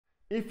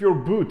If your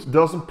boot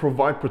doesn't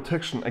provide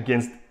protection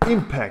against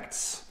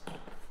impacts,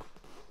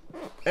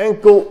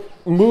 ankle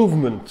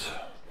movement,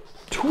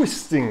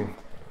 twisting,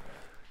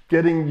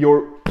 getting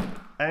your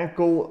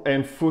ankle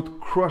and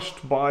foot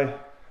crushed by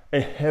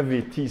a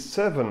heavy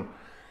T7,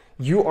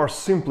 you are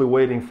simply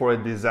waiting for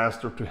a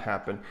disaster to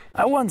happen.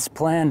 I once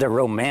planned a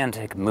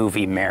romantic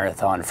movie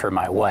marathon for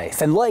my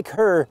wife, and like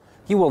her,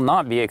 you will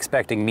not be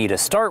expecting me to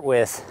start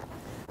with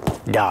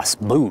Das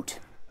Boot.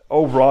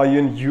 Oh,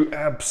 Ryan, you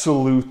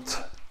absolute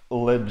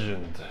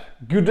legend.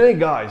 Good day,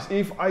 guys.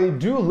 If I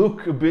do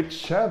look a bit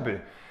shabby,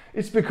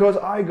 it's because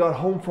I got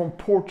home from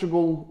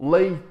Portugal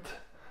late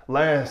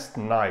last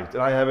night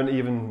and I haven't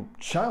even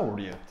showered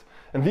yet.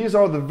 And these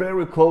are the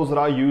very clothes that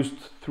I used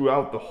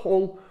throughout the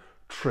whole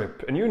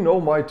trip. And you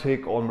know my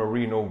take on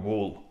merino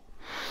wool.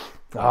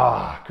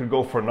 Could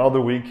go for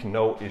another week,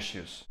 no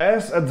issues.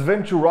 As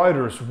adventure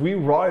riders, we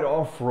ride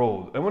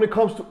off-road. And when it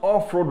comes to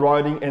off-road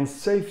riding and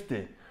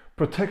safety,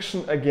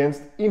 protection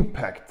against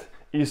impact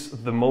is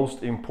the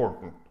most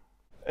important.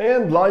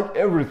 And like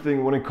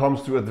everything when it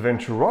comes to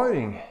adventure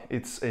riding,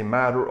 it's a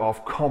matter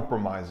of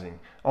compromising.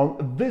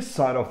 On this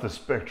side of the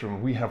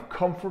spectrum we have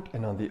comfort,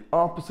 and on the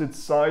opposite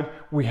side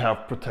we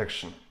have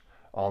protection.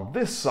 On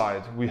this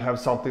side we have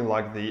something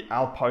like the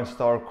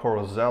Alpinestar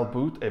Corozal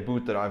boot, a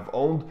boot that I've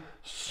owned,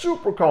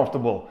 super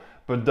comfortable,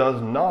 but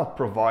does not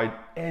provide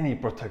any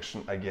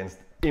protection against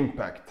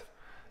impact.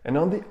 And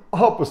on the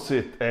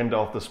opposite end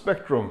of the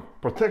spectrum,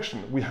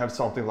 protection, we have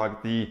something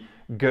like the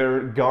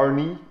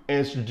YAMAHA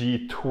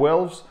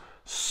SG12s,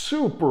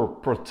 super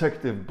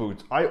protective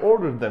boots. I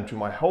ordered them to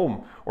my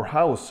home or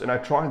house and I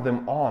tried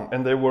them on,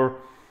 and they were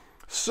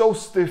so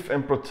stiff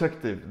and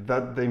protective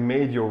that they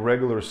made your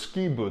regular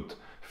ski boot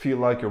feel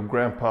like your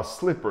grandpa's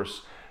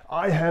slippers.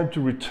 I had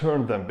to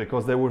return them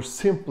because they were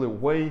simply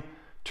way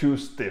too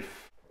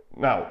stiff.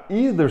 Now,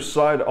 either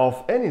side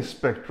of any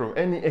spectrum,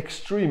 any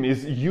extreme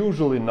is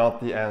usually not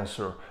the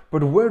answer.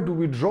 But where do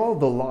we draw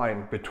the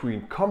line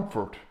between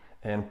comfort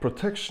and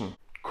protection?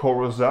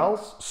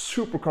 Corozals,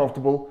 super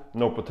comfortable,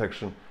 no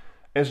protection.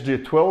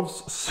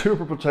 SG12s,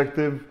 super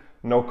protective,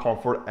 no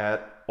comfort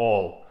at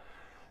all.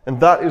 And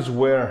that is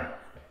where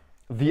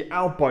the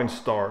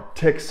Alpinestar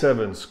Tech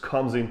 7s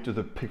comes into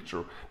the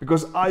picture,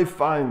 because I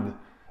find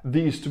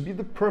these to be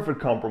the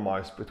perfect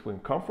compromise between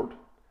comfort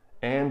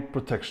and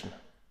protection.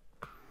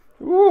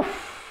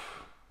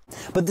 Oof.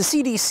 But the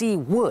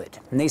CDC would,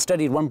 and they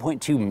studied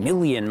 1.2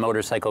 million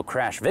motorcycle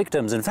crash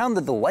victims and found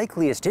that the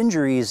likeliest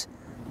injuries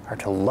are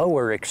to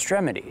lower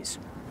extremities.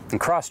 And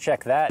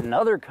cross-check that in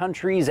other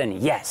countries, and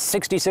yes,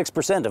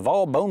 66% of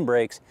all bone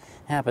breaks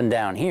happen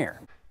down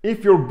here.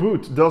 If your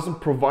boot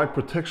doesn't provide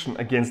protection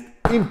against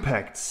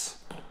impacts,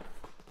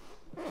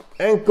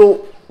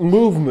 ankle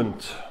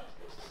movement,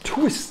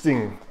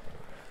 twisting,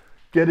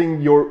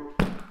 getting your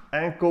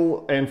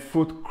ankle and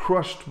foot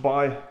crushed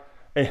by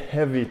a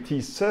heavy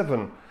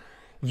T7,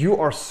 you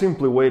are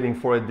simply waiting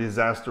for a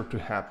disaster to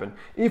happen.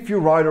 If you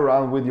ride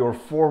around with your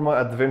Forma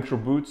adventure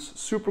boots,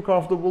 super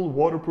comfortable,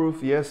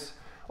 waterproof, yes,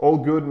 all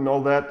good and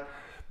all that,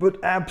 but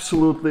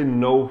absolutely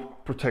no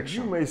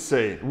protection. You may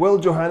say, well,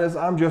 Johannes,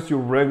 I'm just your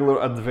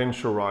regular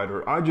adventure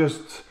rider. I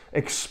just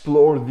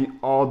explore the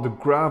odd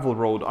gravel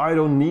road. I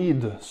don't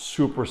need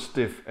super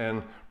stiff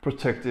and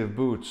protective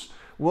boots.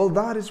 Well,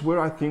 that is where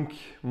I think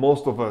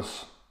most of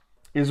us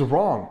is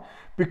wrong,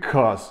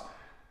 because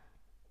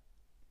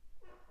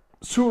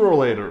sooner or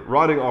later,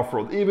 riding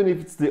off-road, even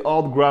if it's the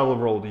odd gravel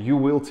road, you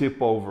will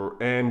tip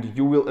over and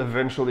you will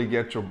eventually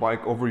get your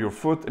bike over your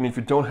foot. And if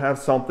you don't have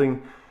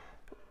something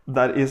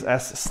that is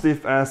as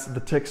stiff as the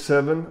Tech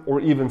 7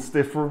 or even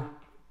stiffer,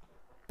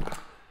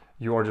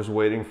 you are just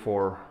waiting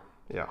for,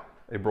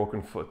 a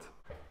broken foot.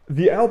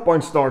 The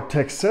Alpinestar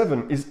Tech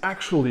 7 is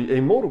actually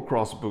a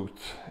motocross boot.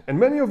 And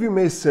many of you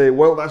may say,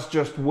 well, that's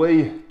just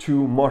way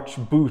too much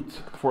boot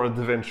for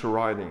adventure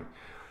riding.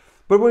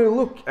 But when you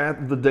look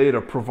at the data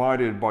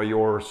provided by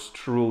yours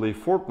truly,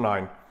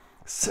 Fortnite,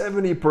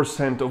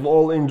 70% of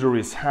all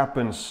injuries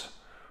happens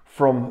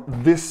from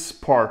this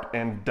part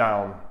and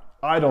down.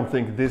 I don't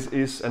think this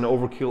is an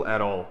overkill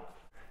at all.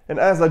 And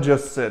as I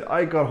just said,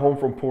 I got home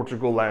from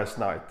Portugal last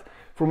night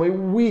from a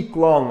week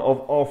long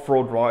of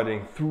off-road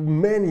riding through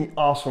many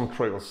awesome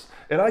trails.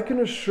 And I can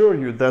assure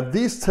you that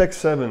these Tech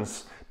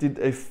 7s did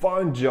a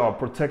fine job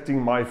protecting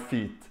my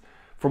feet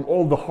from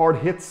all the hard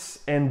hits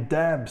and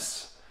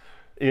dabs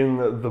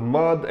in the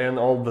mud and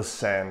all the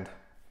sand.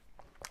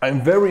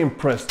 I'm very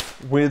impressed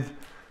with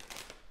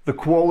the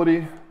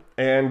quality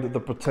and the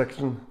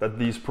protection that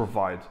these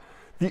provide.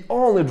 The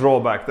only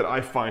drawback that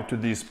I find to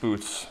these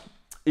boots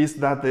is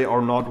that they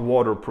are not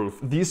waterproof.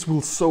 These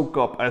will soak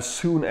up as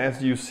soon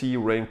as you see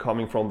rain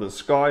coming from the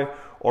sky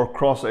or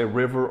cross a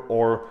river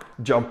or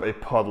jump a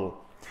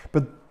puddle.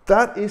 But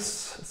that is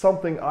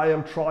something I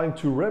am trying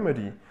to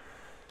remedy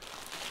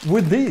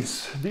with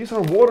these. These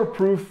are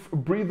waterproof,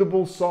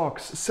 breathable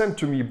socks sent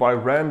to me by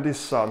Randy's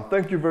son.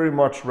 Thank you very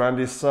much,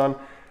 Randy's son.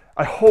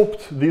 I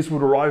hoped these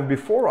would arrive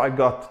before I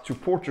got to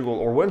Portugal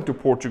or went to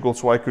Portugal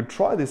so I could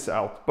try this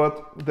out,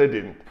 but they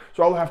didn't.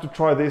 So I'll have to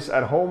try this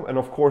at home, and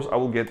of course I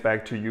will get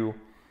back to you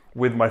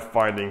with my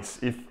findings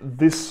if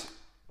this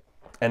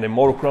and a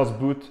motocross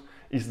boot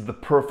is the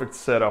perfect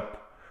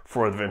setup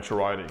for adventure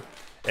riding.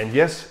 And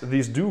yes,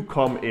 these do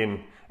come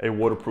in a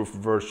waterproof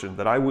version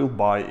that I will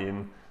buy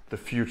in the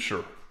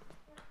future.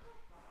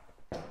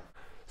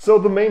 So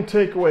the main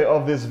takeaway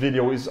of this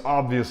video is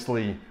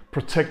obviously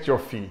protect your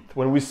feet.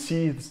 When we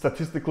see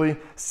statistically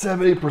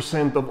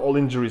 70% of all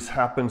injuries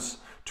happens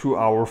to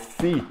our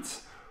feet.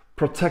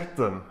 Protect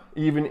them,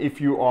 even if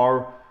you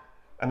are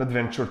an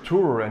adventure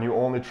tourer and you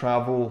only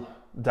travel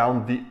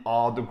down the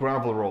odd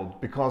gravel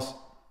road, because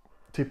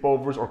tip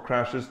overs or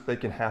crashes, they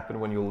can happen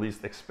when you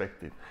least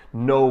expect it.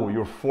 No,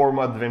 your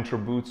Forma adventure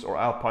boots or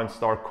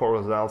Alpinestar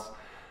Corozals,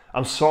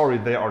 I'm sorry,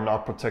 they are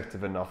not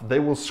protective enough. They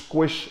will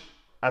squish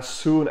as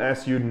soon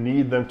as you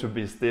need them to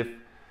be stiff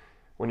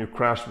when you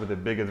crash with a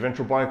big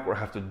adventure bike or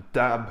have to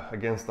dab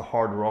against the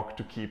hard rock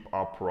to keep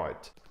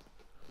upright.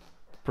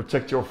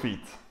 Protect your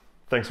feet.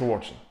 Thanks for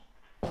watching.